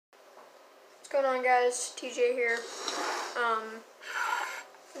What's going on, guys? TJ here.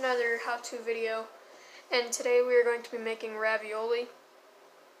 Another how-to video, and today we are going to be making ravioli.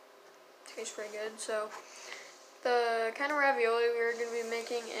 Tastes pretty good. So the kind of ravioli we're going to be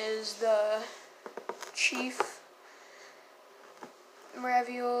making is the chief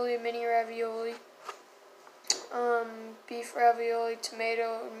ravioli, mini ravioli, beef ravioli,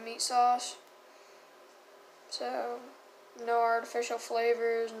 tomato and meat sauce. So no artificial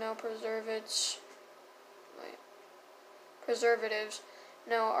flavors, no preservatives,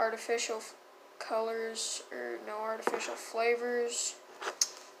 no artificial colors, or no artificial flavors.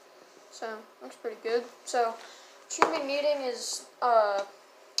 So looks pretty good. So what you're gonna be needing is a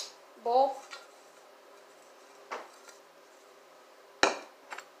bowl,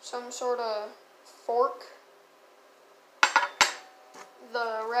 some sort of fork,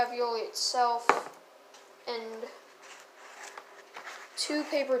 the ravioli itself, and 2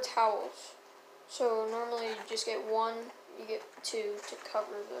 paper towels. So normally you just get 1, you get 2 to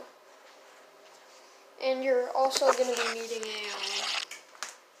cover the. And you're also going to be needing a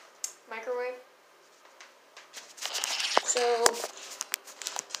microwave. So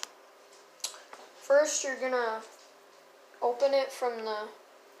first you're going to open it from the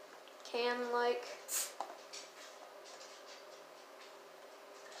can,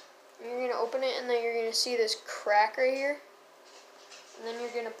 you're going to open it, and then you're going to see this crack right here. And then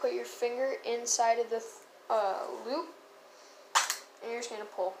you're going to put your finger inside of the loop, and you're just going to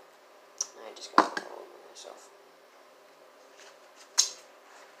pull. I just got it all over myself.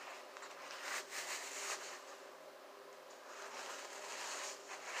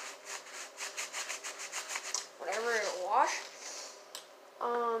 Whatever, it'll wash.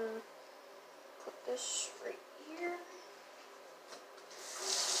 Put this right here.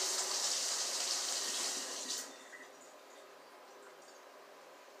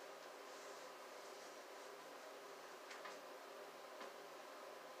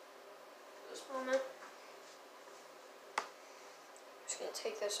 This moment. I'm just going to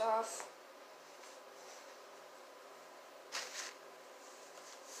take this off.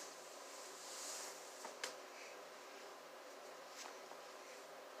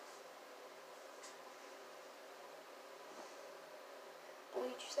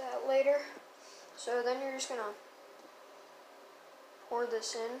 Bleach that later. So then you're just going to pour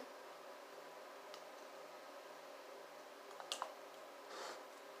this in.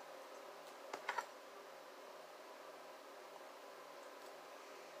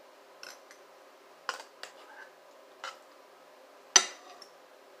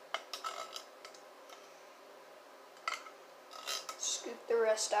 Scoop the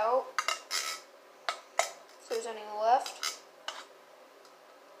rest out, if there's any left.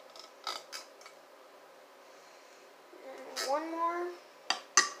 And one more, and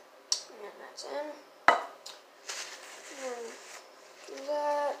that's in. And then do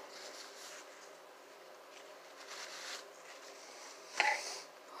that.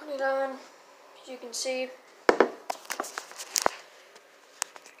 Put it on. As you can see,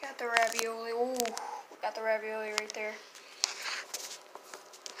 got the ravioli. Ooh, got the ravioli right there.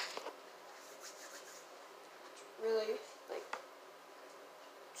 Really,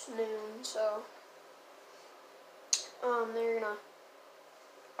 it's noon, so then you're gonna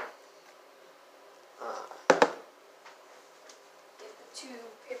get the 2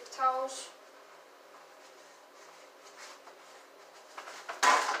 paper towels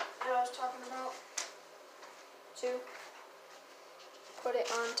that I was talking about. 2. Put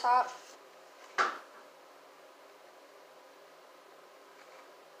it on top.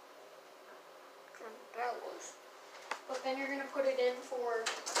 That was. But then you're going to put it in for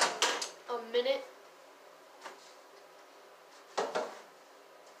a minute.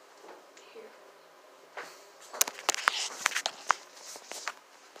 Here.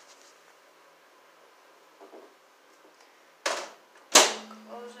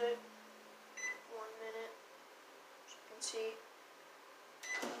 Close it. 1 minute. As you can see.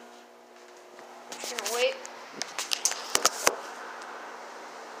 Just going to wait.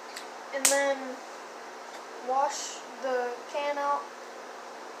 And then wash the can out.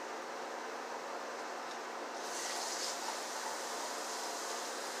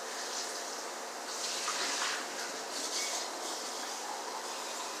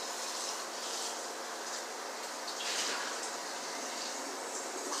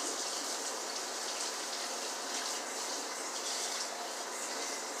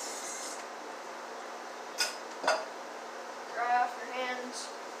 Dry off your hands.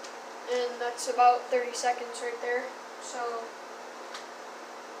 And that's about 30 seconds right there. So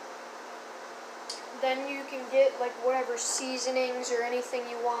then you can get like whatever seasonings or anything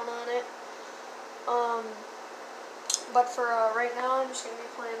you want on it. But for right now, I'm just going to be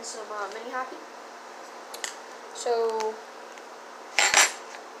playing some mini hockey. So,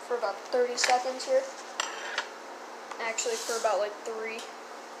 for about 30 seconds here. Actually, for about like 3.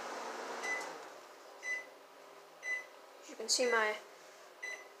 As you can see my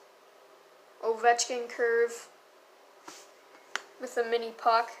Ovechkin curve with a mini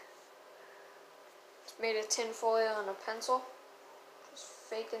puck. It's made of tin foil and a pencil. Just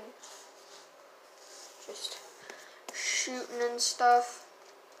faking, just shooting and stuff.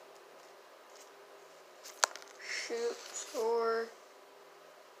 Shoot, score.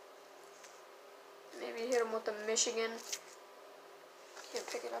 Maybe hit him with the Michigan. Can't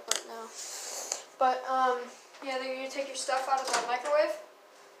pick it up right now. But, yeah, then you're going to take your stuff out of the microwave.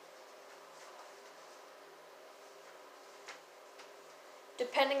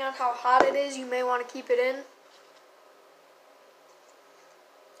 Depending on how hot it is, you may want to keep it in.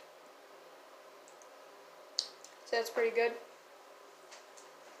 So that's pretty good.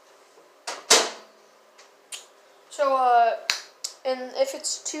 So, and if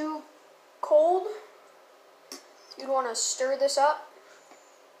it's too cold, you'd want to stir this up,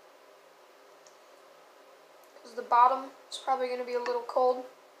 because the bottom is probably going to be a little cold.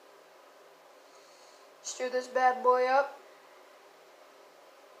 Stir this bad boy up.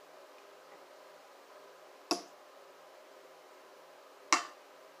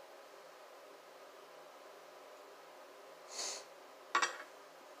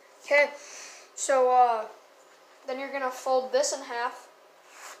 Okay, so then you're going to fold this in half.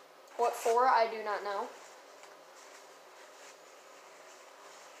 What for, I do not know.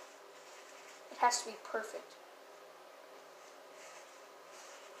 It has to be perfect.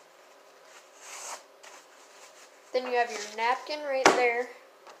 Then you have your napkin right there.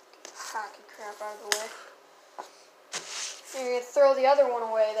 Get the hockey crap out of the way. And you're going to throw the other one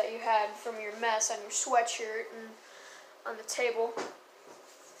away that you had from your mess on your sweatshirt and on the table.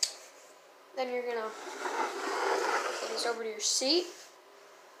 Then you're going to put this over to your seat.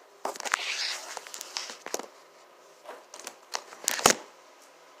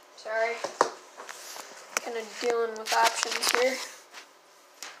 Sorry. Kind of dealing with options here.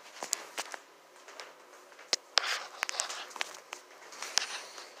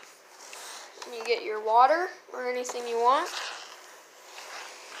 And you get your water or anything you want.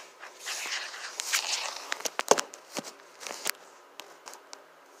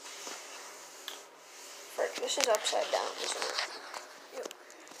 Frick, this is upside down, isn't it? Yep.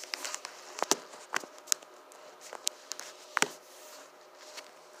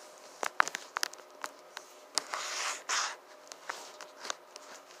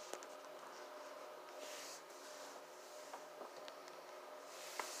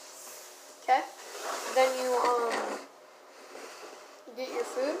 Okay, then you get your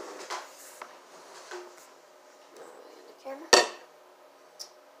food. In the camera.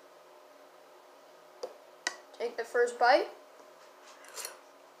 Take the first bite.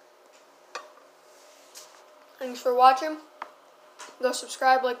 Thanks for watching. Go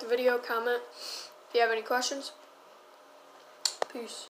subscribe, like the video, comment if you have any questions. Peace.